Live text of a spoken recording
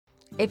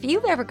If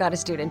you've ever got a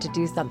student to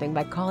do something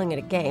by calling it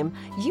a game,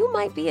 you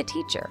might be a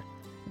teacher.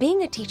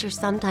 Being a teacher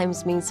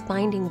sometimes means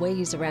finding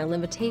ways around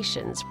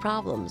limitations,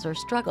 problems, or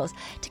struggles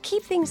to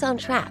keep things on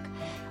track.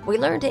 We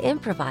learn to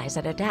improvise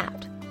and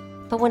adapt.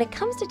 But when it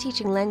comes to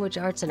teaching language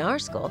arts in our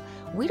school,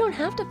 we don't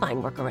have to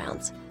find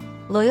workarounds.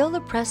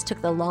 Loyola Press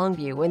took the long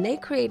view when they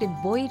created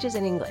Voyages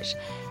in English,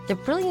 the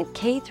brilliant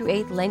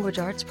K-8 language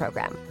arts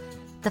program.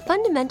 The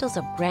fundamentals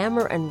of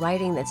grammar and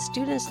writing that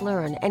students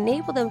learn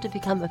enable them to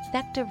become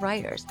effective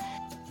writers,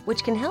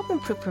 which can help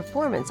improve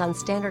performance on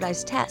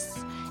standardized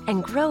tests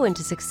and grow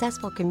into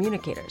successful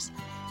communicators.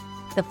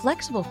 The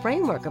flexible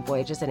framework of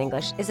Voyages in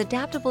English is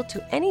adaptable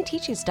to any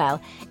teaching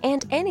style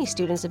and any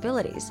student's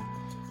abilities.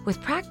 With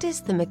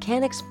practice, the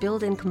mechanics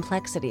build in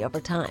complexity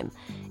over time.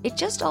 It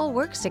just all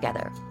works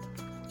together.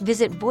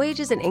 Visit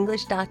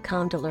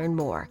voyagesinenglish.com to learn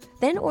more,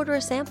 then order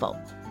a sample.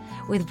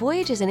 With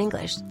Voyages in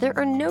English, there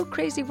are no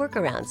crazy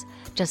workarounds,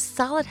 just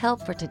solid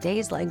help for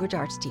today's language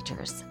arts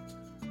teachers.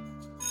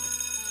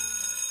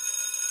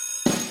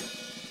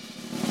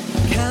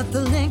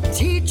 Catholic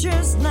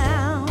Teachers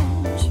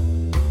Lounge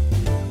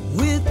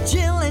with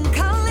Jill and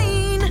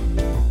Colleen.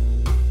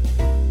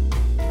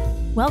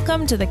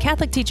 Welcome to the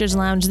Catholic Teachers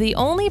Lounge, the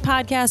only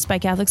podcast by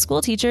Catholic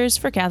school teachers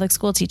for Catholic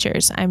school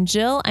teachers. I'm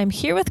Jill. I'm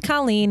here with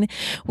Colleen.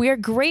 We are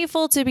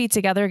grateful to be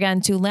together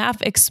again to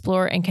laugh,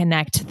 explore, and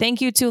connect.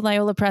 Thank you to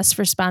Loyola Press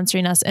for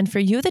sponsoring us and for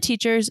you, the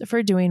teachers,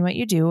 for doing what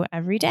you do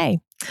every day.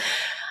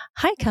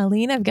 Hi,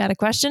 Colleen. I've got a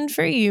question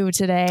for you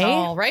today.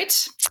 All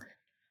right.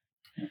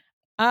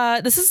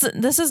 This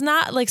is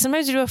not like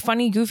sometimes you do a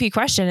funny, goofy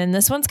question, and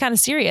this one's kind of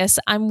serious.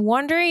 I'm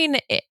wondering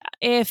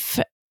if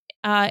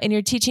in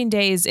your teaching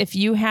days, if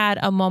you had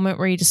a moment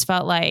where you just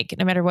felt like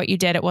no matter what you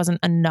did, it wasn't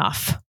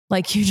enough.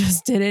 Like you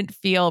just didn't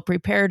feel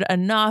prepared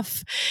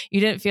enough. You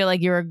didn't feel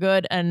like you were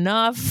good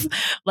enough.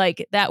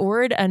 Like that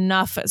word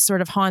enough sort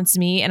of haunts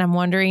me. And I'm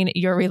wondering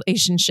your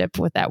relationship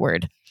with that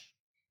word.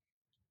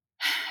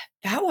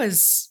 That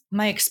was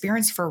my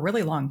experience for a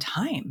really long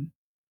time.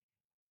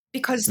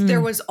 Because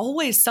there was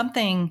always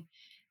something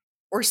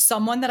or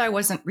someone that I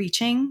wasn't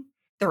reaching.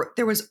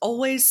 There was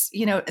always,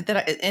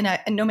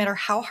 and no matter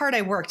how hard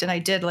I worked, and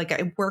I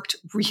worked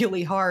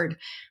really hard,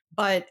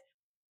 but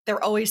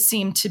there always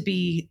seemed to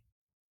be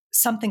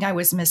something I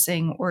was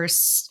missing or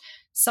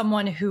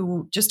someone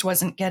who just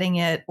wasn't getting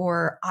it,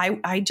 or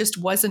I just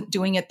wasn't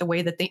doing it the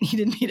way that they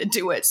needed me to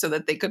do it so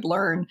that they could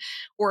learn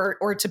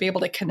or to be able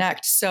to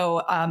connect.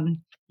 So,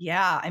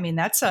 yeah, I mean,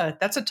 that's a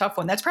tough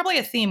one. That's probably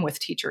a theme with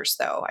teachers,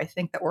 though. I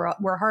think that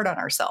we're hard on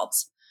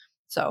ourselves.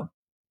 So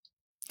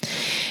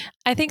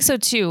I think so,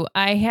 too.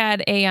 I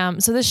had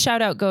so this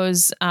shout out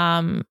goes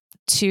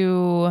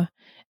to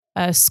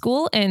a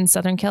school in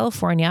Southern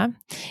California.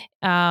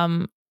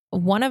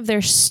 One of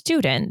their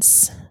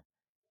students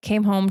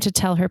came home to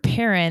tell her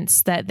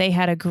parents that they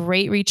had a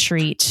great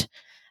retreat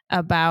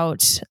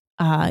about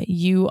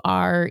you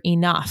are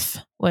enough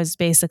was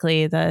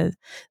basically the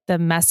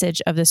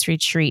message of this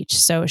retreat.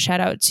 So shout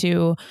out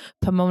to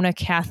Pomona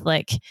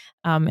Catholic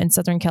in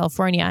Southern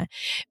California,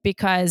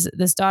 because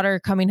this daughter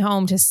coming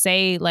home to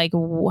say like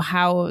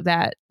how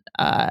that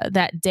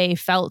day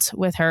felt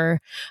with her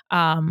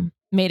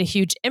made a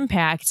huge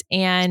impact.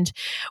 And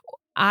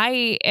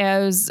I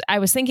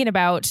was thinking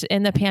about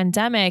in the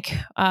pandemic,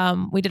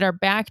 we did our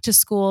back to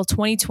school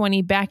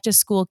 2020 back to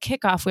school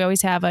kickoff. We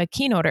always have a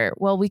keynoter.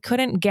 Well, we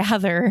couldn't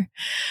gather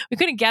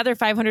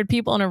 500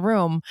 people in a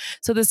room.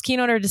 So this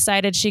keynoter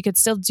decided she could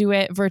still do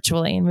it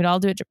virtually, and we'd all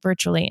do it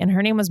virtually. And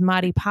her name was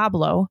Mari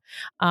Pablo.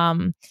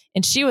 And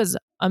she was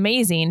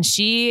amazing.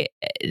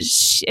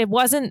 It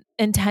wasn't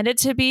intended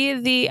to be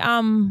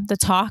the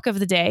talk of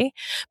the day,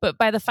 but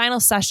by the final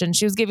session,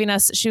 she was letting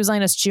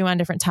us chew on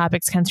different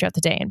topics kind of throughout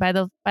the day. And by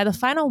the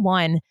final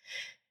one,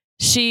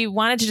 she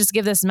wanted to just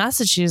give this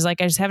message. She was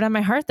like, I just have it on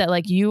my heart that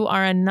like, you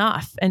are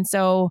enough. And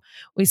so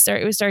we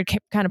started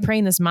kind of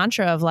praying this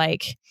mantra of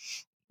like,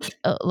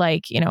 I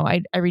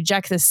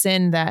reject the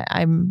sin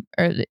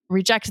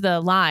reject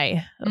the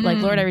lie. Like,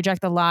 Lord, I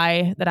reject the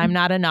lie that I'm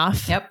not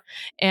enough. Yep.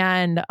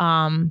 And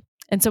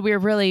so we were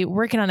really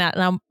working on that.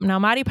 Now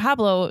Mari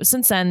Pablo,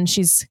 since then,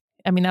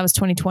 that was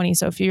 2020.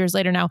 So a few years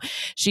later now,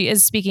 she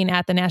is speaking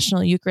at the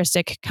National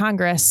Eucharistic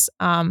Congress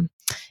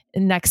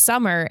next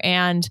summer.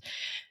 And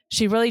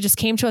she really just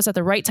came to us at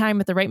the right time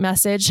with the right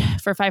message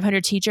for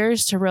 500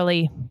 teachers to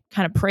really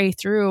kind of pray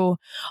through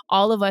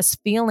all of us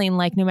feeling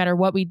like no matter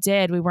what we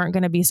did, we weren't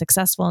going to be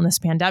successful in this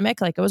pandemic.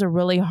 Like it was a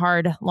really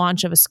hard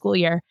launch of a school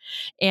year.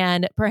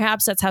 And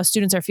perhaps that's how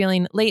students are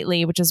feeling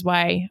lately, which is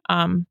why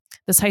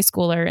this high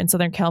schooler in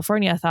Southern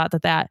California thought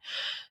that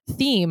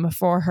theme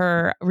for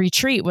her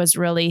retreat was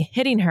really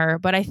hitting her.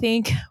 But I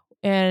think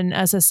in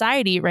a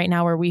society right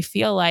now where we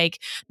feel like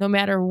no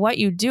matter what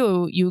you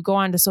do, you go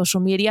onto social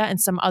media and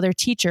some other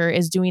teacher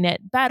is doing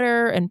it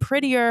better and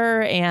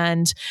prettier.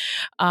 And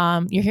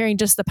you're hearing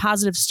just the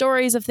positive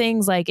stories of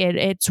things. Like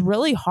it's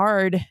really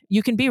hard.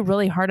 You can be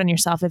really hard on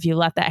yourself if you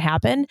let that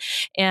happen.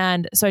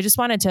 And so I just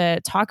wanted to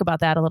talk about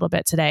that a little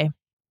bit today.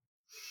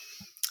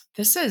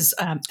 This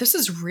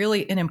is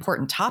really an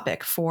important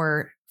topic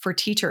for for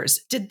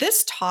teachers. Did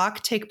this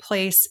talk take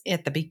place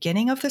at the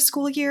beginning of the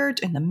school year,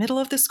 in the middle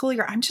of the school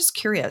year? I'm just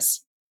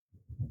curious.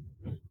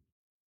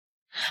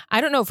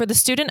 I don't know. For the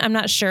student, I'm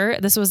not sure.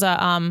 This was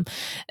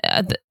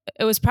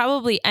it was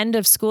probably end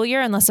of school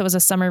year, unless it was a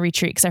summer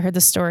retreat, because I heard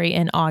the story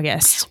in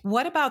August.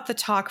 What about the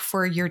talk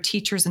for your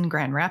teachers in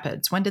Grand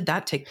Rapids? When did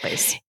that take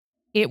place?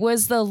 It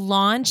was the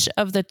launch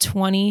of the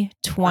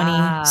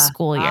 2020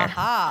 school year.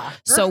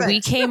 So we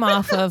came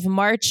off of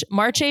March,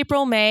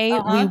 April, May.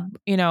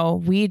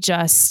 We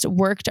just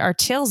worked our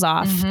tails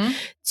off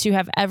to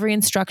have every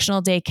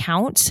instructional day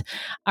count.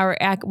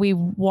 We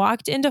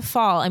walked into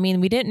fall. I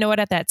mean, we didn't know it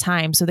at that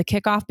time. So the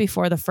kickoff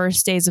before the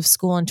first days of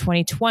school in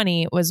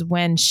 2020 was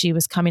when she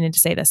was coming in to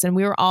say this. And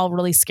we were all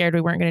really scared we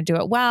weren't going to do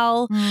it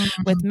well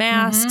with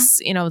masks,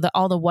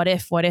 all the what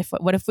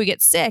if we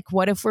get sick?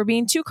 What if we're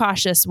being too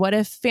cautious? What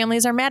if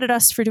families are mad at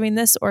us for doing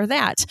this or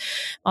that?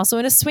 Also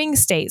in a swing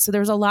state. So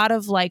there was a lot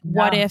of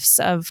what ifs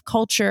of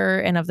culture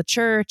and of the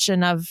church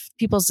and of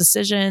people's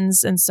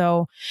decisions. And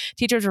so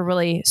teachers were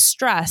really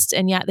stressed,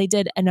 and yet they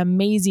did an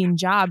amazing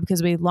job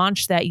because we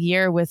launched that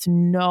year with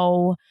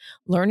no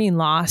learning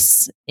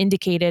loss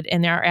indicated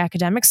in their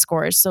academic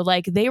scores. So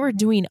they were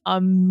doing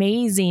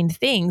amazing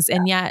things.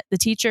 And yet the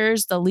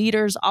teachers, the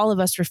leaders, all of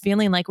us were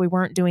feeling like we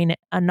weren't doing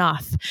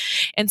enough.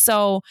 And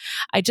so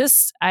I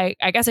guess I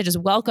just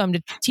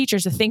welcomed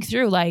teachers to think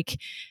through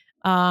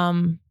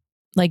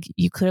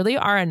you clearly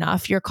are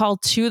enough. Your call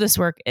to this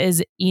work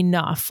is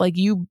enough.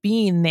 You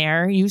being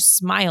there, you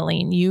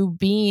smiling, you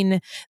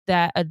being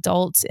that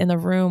adult in the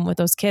room with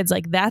those kids,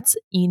 that's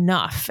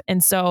enough.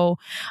 And so,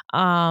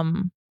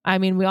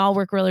 we all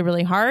work really,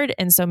 really hard.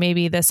 And so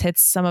maybe this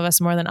hits some of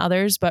us more than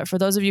others. But for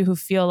those of you who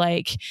feel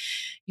like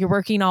you're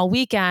working all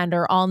weekend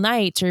or all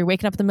night, or you're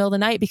waking up in the middle of the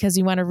night because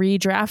you want to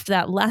redraft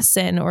that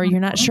lesson, or you're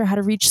not sure how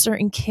to reach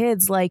certain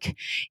kids,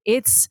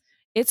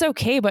 it's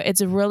okay, but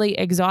it's really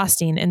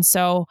exhausting. And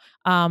so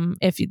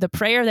if the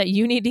prayer that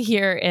you need to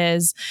hear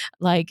is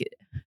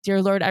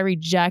dear Lord, I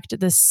reject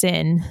the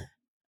sin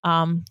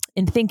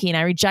in thinking.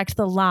 I reject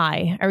the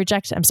lie.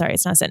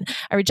 It's not sin.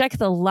 I reject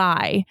the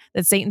lie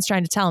that Satan's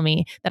trying to tell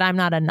me that I'm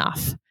not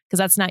enough, because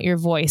that's not your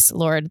voice,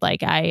 Lord.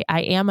 I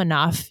am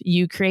enough.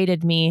 You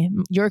created me.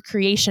 Your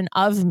creation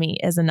of me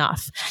is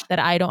enough, that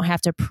I don't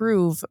have to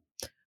prove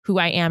who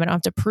I am. I don't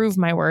have to prove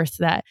my worth,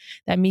 that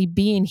me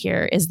being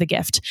here is the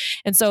gift.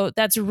 And so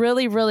that's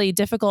really, really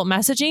difficult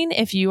messaging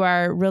if you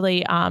are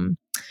really,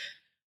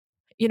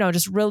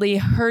 just really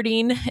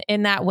hurting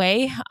in that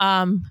way.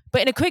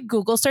 But in a quick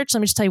Google search, let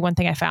me just tell you one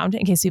thing I found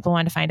in case people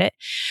want to find it.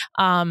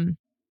 I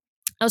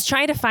was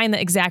trying to find the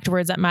exact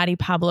words that Madi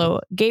Pablo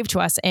gave to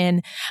us.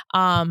 And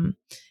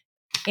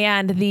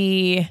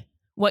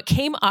what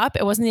came up,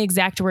 it wasn't the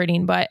exact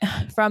wording, but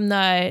from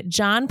the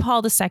John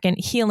Paul II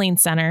Healing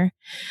Center,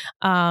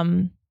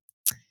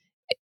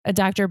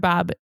 Dr.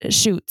 Bob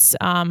Schutz.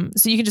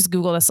 So you can just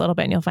Google this a little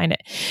bit and you'll find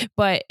it.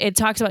 But it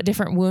talks about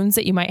different wounds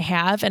that you might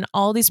have. And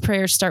all these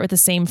prayers start with the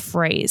same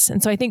phrase.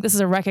 And so I think this is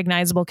a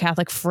recognizable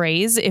Catholic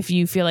phrase if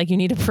you feel like you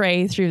need to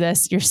pray through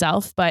this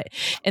yourself. But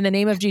in the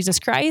name of Jesus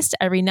Christ,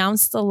 I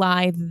renounce the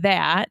lie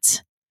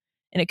that...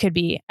 And it could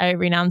be, I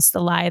renounce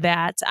the lie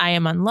that I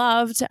am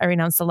unloved. I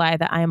renounce the lie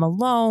that I am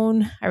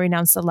alone. I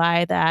renounce the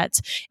lie that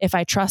if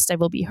I trust, I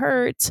will be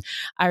hurt.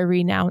 I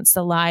renounce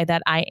the lie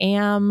that I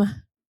am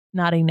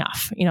not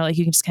enough. You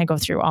can just kind of go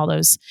through all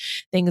those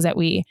things that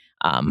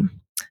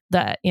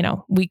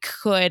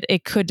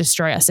it could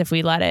destroy us if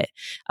we let it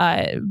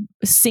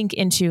sink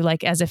into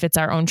as if it's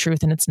our own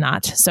truth, and it's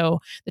not. So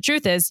the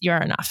truth is you're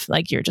enough.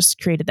 You're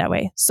just created that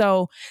way.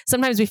 So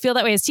sometimes we feel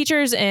that way as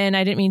teachers, and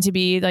I didn't mean to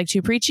be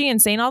too preachy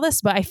and saying all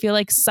this, but I feel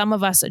like some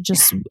of us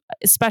just,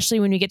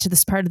 especially when you get to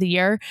this part of the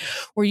year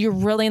where you're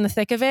really in the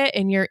thick of it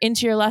and you're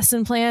into your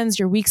lesson plans,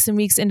 you're weeks and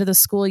weeks into the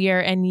school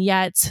year, and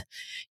yet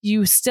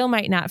you still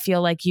might not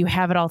feel like you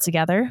have it all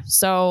together.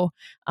 So,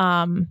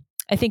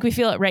 I think we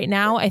feel it right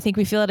now. I think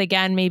we feel it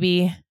again,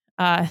 maybe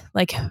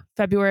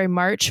February,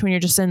 March, when you're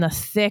just in the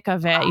thick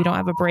of it. You don't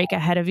have a break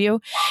ahead of you.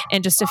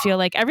 And just to feel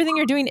like everything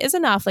you're doing is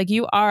enough.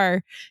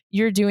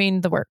 You're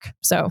doing the work.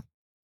 So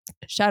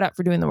shout out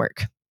for doing the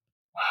work.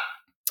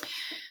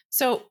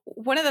 So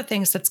one of the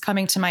things that's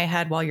coming to my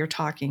head while you're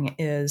talking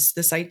is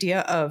this idea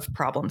of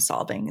problem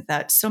solving,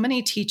 that so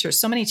many teachers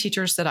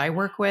that I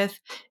work with,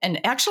 and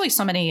actually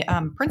so many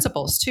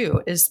principals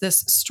too, is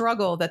this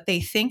struggle that they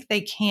think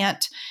they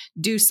can't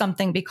do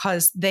something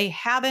because they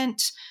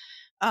haven't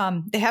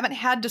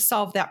had to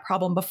solve that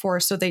problem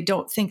before, so they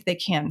don't think they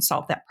can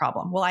solve that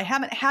problem. Well, I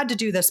haven't had to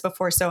do this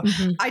before, so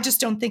I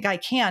just don't think I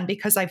can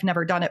because I've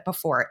never done it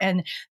before.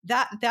 And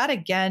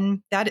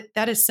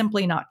that is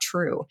simply not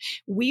true.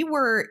 We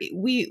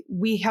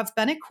have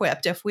been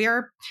equipped. If we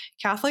are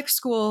Catholic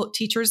school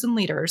teachers and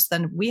leaders,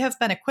 then we have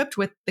been equipped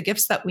with the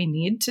gifts that we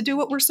need to do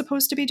what we're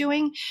supposed to be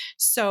doing.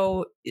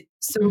 So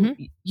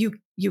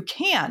you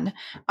can,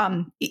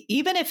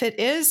 even if it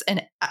is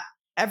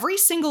every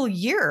single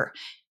year,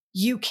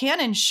 you can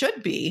and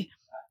should be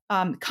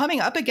coming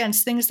up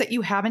against things that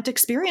you haven't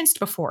experienced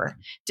before,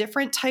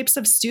 different types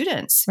of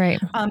students,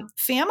 Right.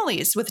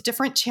 Families with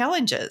different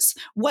challenges,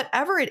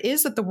 whatever it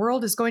is that the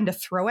world is going to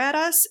throw at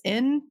us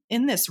in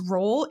this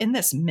role, in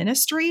this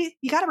ministry.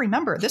 You got to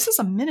remember, this is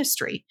a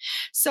ministry.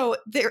 So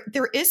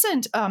there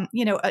isn't,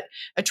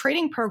 a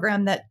training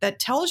program that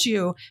tells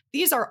you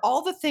these are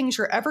all the things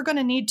you're ever going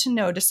to need to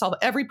know to solve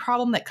every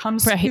problem that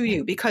comes Right. to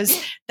you,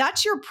 because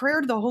that's your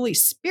prayer to the Holy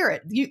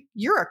Spirit.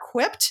 You're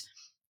equipped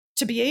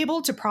to be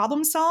able to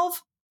problem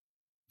solve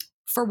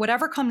for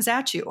whatever comes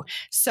at you.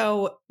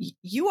 So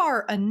you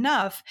are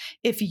enough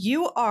if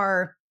you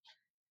are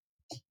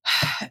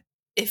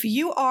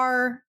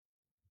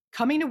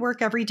coming to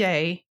work every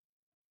day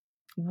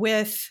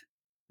with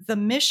the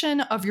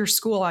mission of your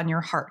school on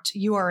your heart.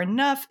 You are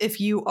enough if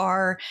you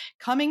are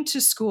coming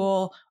to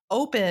school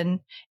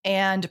open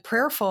and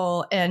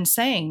prayerful and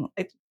saying,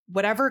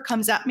 whatever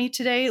comes at me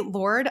today,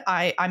 Lord,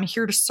 I'm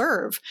here to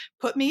serve.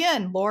 Put me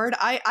in, Lord.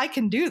 I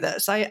can do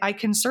this. I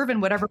can serve in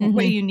whatever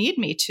way you need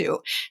me to.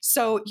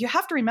 So you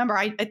have to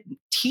remember,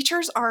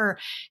 teachers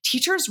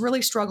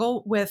really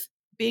struggle with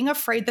being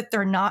afraid that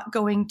they're not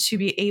going to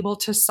be able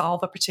to solve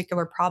a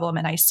particular problem.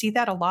 And I see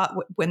that a lot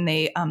when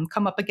they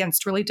come up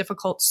against really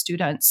difficult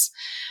students,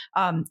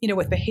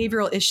 with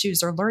behavioral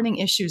issues or learning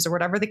issues or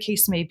whatever the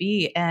case may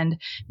be.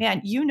 And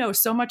man, you know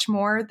so much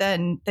more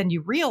than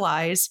you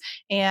realize.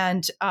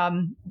 And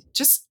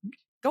just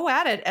go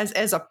at it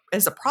as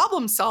a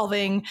problem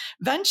solving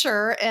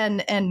venture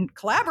and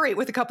collaborate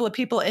with a couple of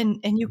people. And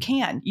you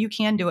can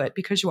do it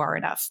because you are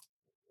enough.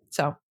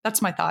 So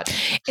that's my thought.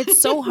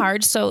 It's so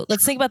hard. So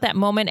let's think about that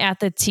moment at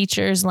the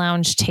teacher's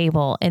lounge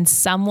table and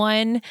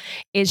someone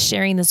is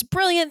sharing this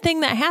brilliant thing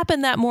that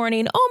happened that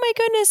morning. Oh my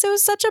goodness, it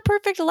was such a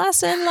perfect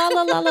lesson. La,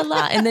 la, la, la,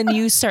 la. And then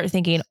you start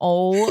thinking,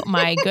 oh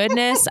my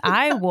goodness,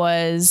 I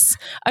was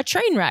a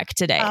train wreck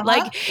today.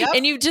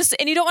 And you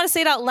don't want to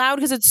say it out loud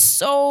because it's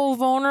so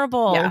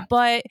vulnerable,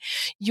 but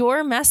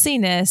your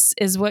messiness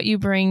is what you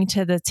bring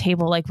to the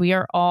table. Like we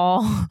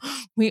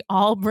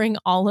all bring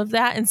all of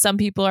that. And some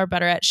people are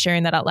better at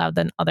sharing that out loud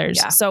than others.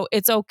 Yeah. So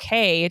it's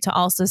okay to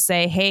also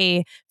say,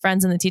 hey,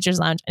 friends in the teacher's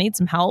lounge, I need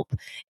some help.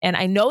 And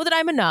I know that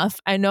I'm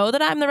enough. I know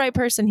that I'm the right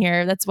person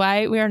here. That's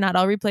why we are not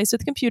all replaced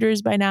with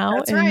computers by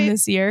now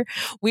this year.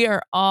 We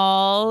are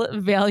all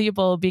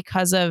valuable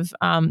because of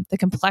the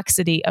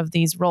complexity of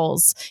these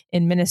roles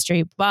in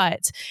ministry.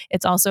 But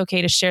it's also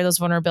okay to share those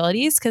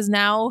vulnerabilities because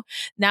now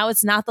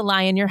it's not the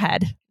lie in your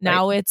head.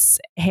 Now it's,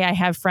 hey, I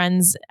have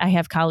friends, I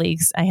have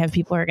colleagues, I have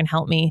people who are going to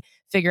help me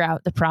figure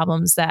out the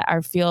problems that I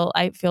feel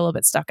a little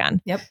bit stuck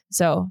on. Yep.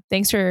 So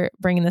thanks for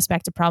bringing this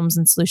back to problems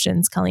and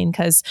solutions, Colleen,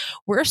 because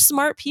we're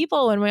smart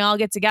people when we all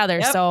get together.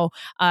 Yep. So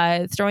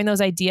throwing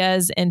those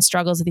ideas and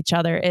struggles with each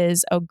other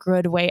is a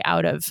good way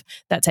out of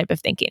that type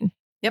of thinking.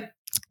 Yep.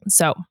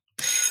 So,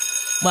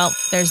 well,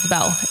 there's the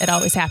bell. It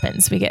always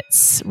happens. We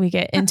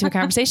get into a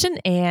conversation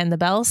and the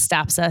bell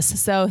stops us.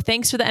 So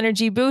thanks for the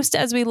energy boost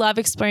as we love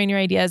exploring your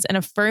ideas and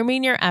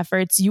affirming your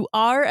efforts. You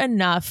are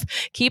enough.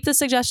 Keep the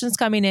suggestions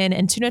coming in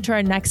and tune into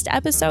our next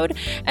episode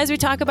as we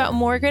talk about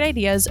more good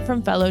ideas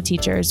from fellow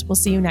teachers. We'll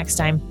see you next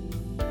time.